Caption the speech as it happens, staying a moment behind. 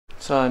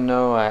So I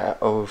know I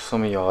owe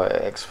some of y'all an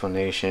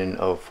explanation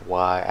of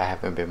why I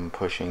haven't been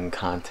pushing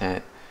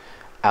content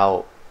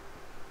out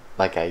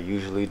like I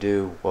usually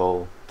do.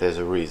 Well, there's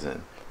a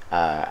reason.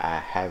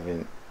 I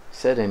haven't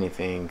said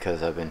anything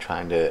because I've been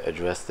trying to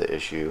address the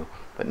issue,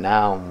 but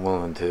now I'm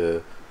willing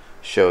to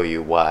show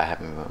you why I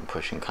haven't been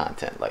pushing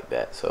content like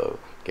that. So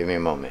give me a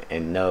moment.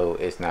 And no,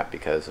 it's not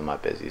because of my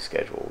busy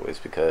schedule. It's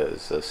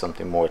because of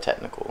something more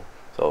technical.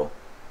 So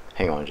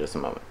hang on just a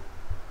moment.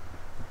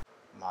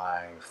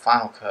 My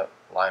Final Cut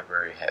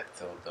library had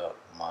filled up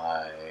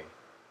my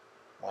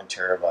 1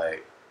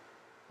 terabyte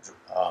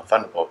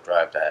Thunderbolt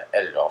drive that I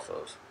edit off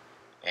of,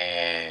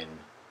 and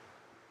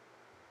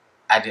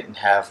I didn't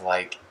have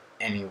like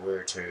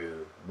anywhere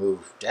to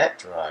move that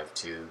drive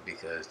to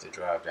because the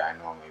drive that I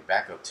normally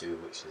back up to,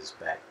 which is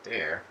back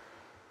there,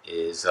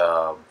 is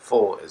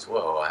full as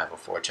well. I have a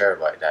 4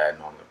 terabyte that I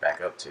normally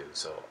back up to,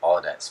 so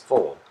all that's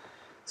full.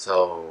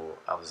 So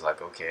I was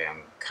like, okay,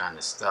 I'm kind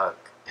of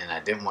stuck, and I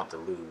didn't want to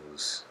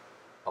lose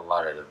a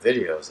lot of the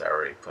videos I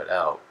already put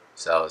out.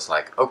 So I was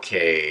like,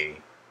 okay,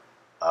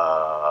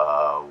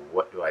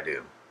 what do I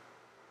do?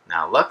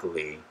 Now,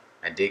 luckily,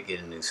 I did get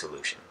a new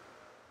solution.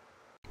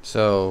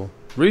 So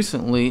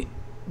recently,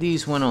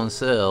 these went on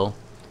sale.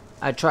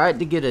 I tried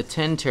to get a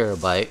 10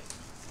 terabyte,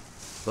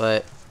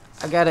 but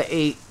I got an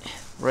 8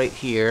 right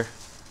here.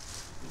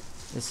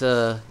 It's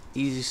a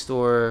Easy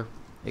Store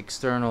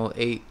external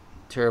 8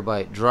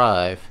 terabyte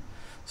drive.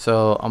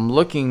 So I'm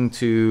looking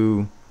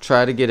to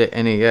try to get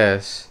an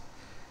NAS,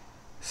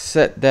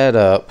 set that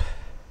up,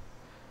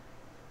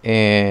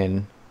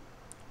 and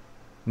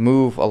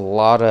move a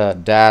lot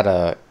of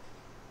data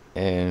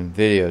and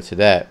video to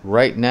that.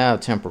 Right now,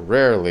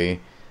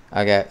 temporarily,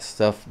 I got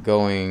stuff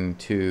going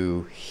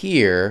to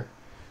here,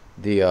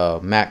 the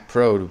Mac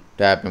Pro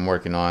that I've been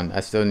working on. I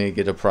still need to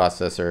get a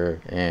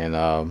processor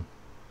and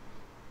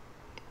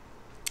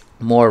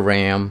more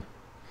RAM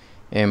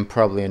and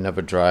probably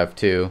another drive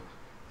too,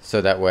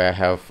 so that way I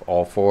have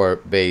all 4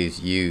 bays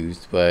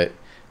used, but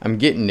I'm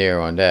getting there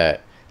on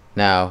that.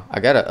 Now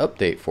I got an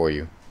update for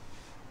you.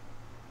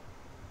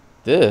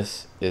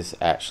 This is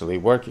actually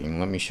working.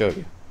 Let me show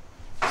you.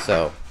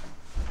 So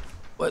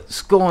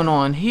what's going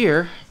on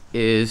here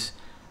is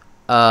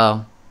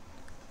I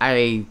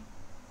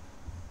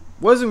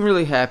wasn't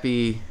really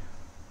happy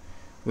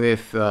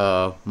with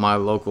my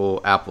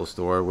local Apple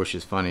store, which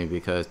is funny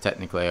because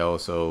technically I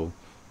also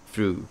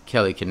through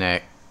Kelly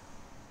Connect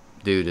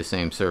do the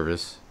same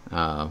service.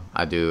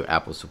 I do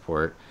Apple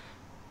support.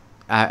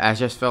 I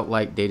just felt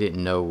like they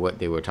didn't know what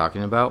they were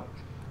talking about.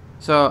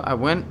 So I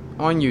went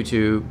on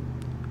YouTube,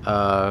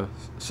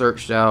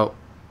 searched out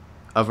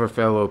other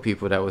fellow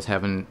people that was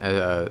having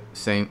a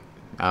same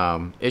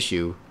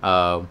issue.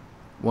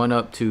 One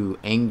up to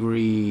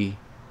Angry.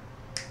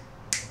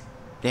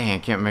 Dang, I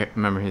can't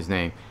remember his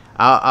name.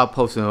 I'll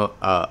post him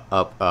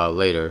up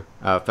later.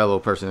 Fellow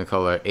person of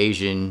color,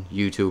 Asian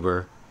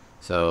YouTuber.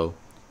 So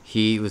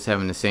he was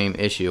having the same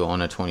issue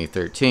on a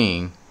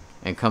 2013,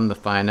 and come to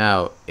find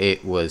out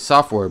it was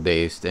software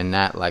based and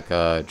not like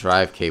a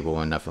drive cable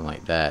or nothing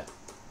like that.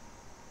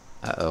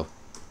 Uh-oh.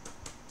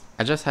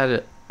 I just had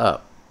it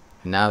up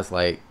and now it's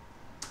like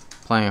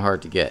playing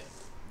hard to get.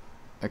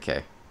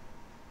 Okay.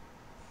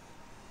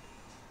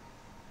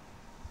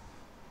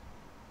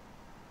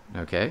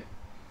 Okay.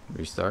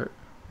 Restart.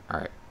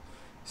 Alright.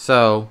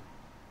 So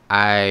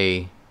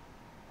I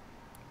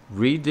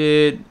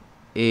redid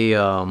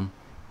a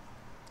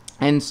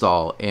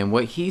install, and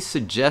what he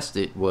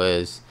suggested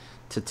was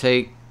to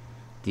take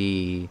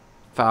the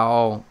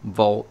file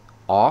vault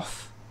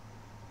off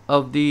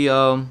of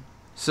the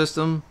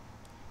system,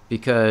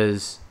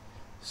 because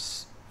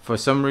for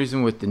some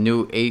reason with the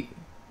new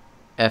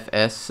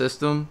 8FS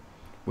system,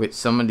 with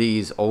some of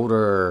these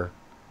older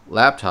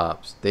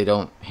laptops, they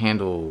don't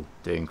handle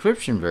the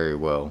encryption very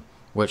well,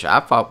 which I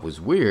thought was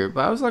weird,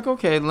 but I was like,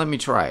 okay, let me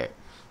try it.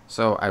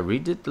 So I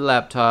redid the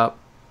laptop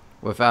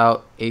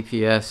without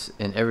APS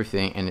and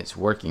everything, and it's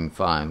working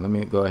fine. Let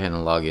me go ahead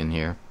and log in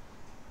here.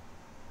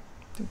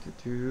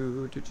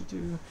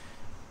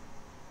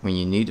 When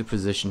you need to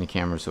position the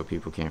camera so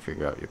people can't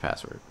figure out your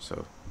password.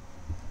 So,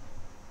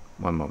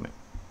 one moment.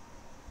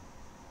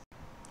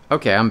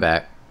 Okay, I'm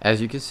back. As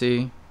you can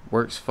see,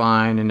 works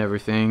fine and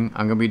everything.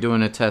 I'm gonna be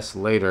doing a test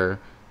later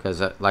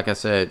because, like I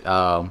said,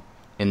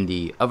 in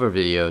the other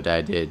video that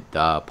I did,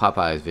 the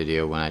Popeyes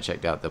video, when I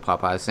checked out the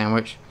Popeyes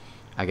sandwich,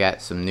 I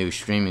got some new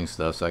streaming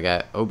stuff. So I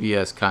got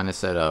OBS kind of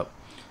set up,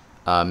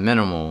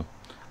 minimal.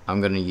 I'm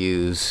gonna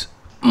use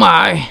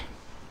my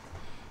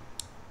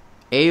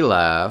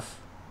a.lav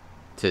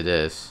to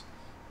this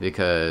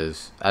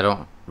because I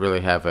don't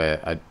really have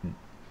a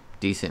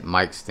decent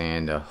mic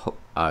stand to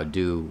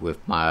do with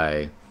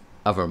my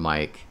other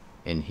mic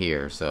in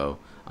here. So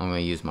I'm gonna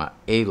use my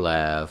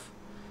a.lav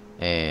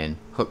and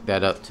hook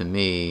that up to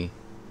me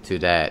to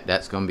that.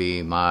 That's gonna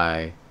be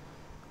my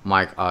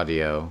mic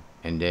audio,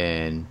 and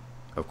then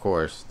of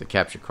course the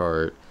capture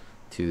card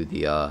to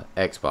the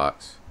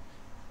Xbox,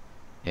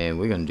 and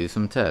we're gonna do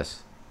some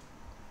tests.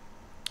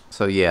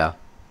 So yeah,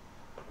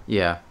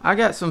 Yeah, I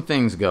got some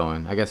things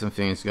going.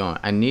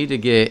 I need to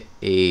get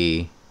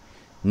a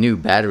new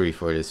battery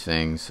for this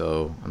thing,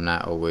 so I'm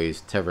not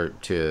always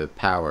tethered to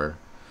power.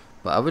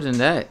 But other than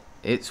that,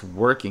 it's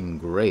working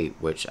great,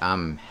 which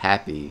I'm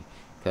happy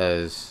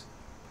because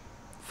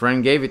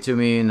friend gave it to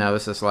me, and I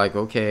was just like,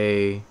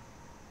 okay,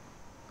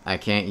 I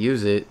can't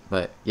use it,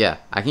 but yeah,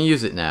 I can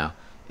use it now.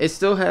 It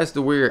still has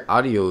the weird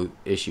audio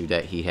issue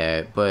that he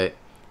had, but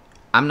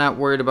I'm not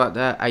worried about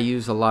that. I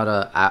use a lot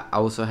of. I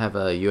also have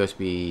a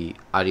USB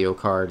audio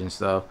card and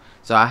stuff,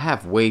 so I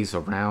have ways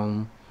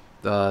around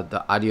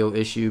the audio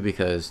issue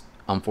because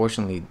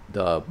unfortunately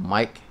the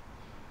mic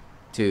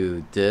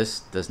to this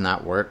does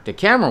not work. The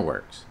camera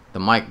works, the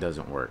mic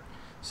doesn't work,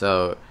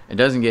 so it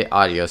doesn't get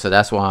audio. So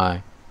that's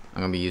why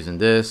I'm gonna be using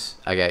this.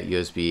 I got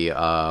USB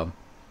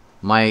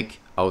mic.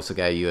 I also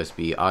got a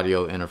USB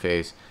audio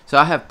interface, so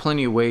I have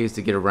plenty of ways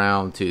to get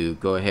around to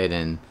go ahead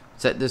and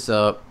set this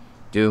up,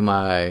 do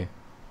my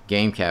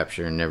game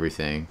capture and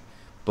everything.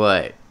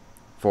 But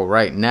for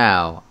right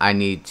now, I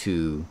need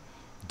to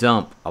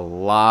dump a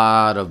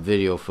lot of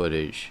video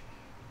footage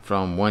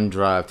from one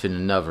drive to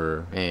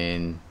another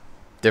and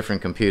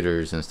different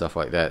computers and stuff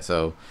like that.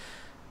 So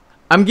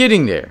I'm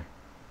getting there.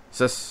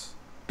 Just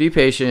be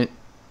patient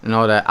and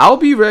all that. I'll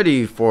be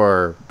ready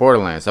for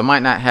Borderlands. I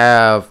might not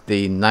have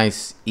the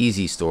nice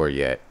easy store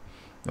yet,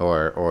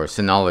 or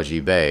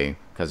Synology Bay,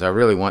 because I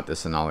really want the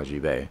Synology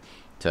Bay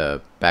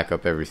to back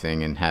up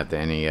everything and have the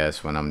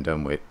NES when I'm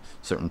done with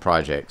certain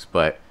projects.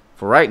 But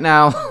for right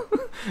now,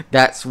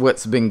 that's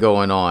what's been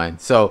going on.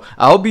 So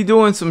I'll be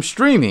doing some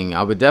streaming.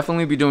 I would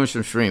definitely be doing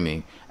some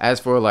streaming. As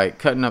for like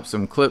cutting up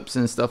some clips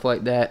and stuff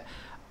like that,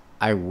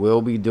 I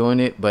will be doing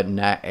it, but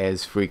not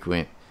as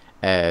frequent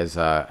as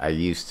I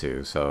used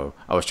to. So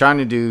I was trying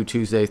to do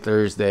Tuesday,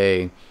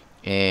 Thursday,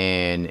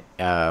 and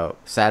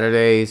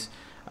Saturdays.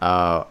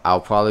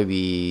 I'll probably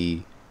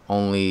be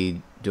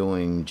only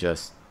doing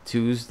just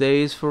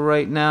Tuesdays for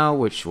right now,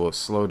 which will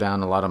slow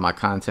down a lot of my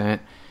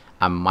content.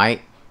 I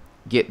might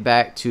get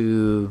back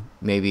to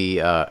maybe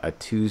a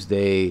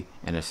Tuesday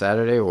and a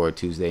Saturday, or a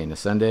Tuesday and a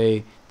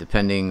Sunday,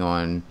 depending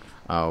on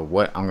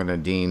what I'm going to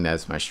deem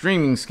as my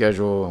streaming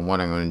schedule and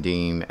what I'm going to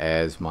deem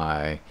as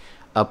my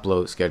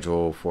upload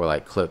schedule for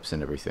like clips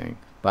and everything.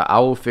 But I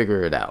will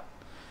figure it out.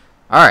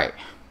 All right.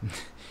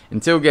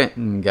 Until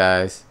then,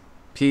 guys,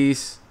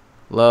 peace,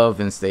 love,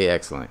 and stay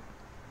excellent.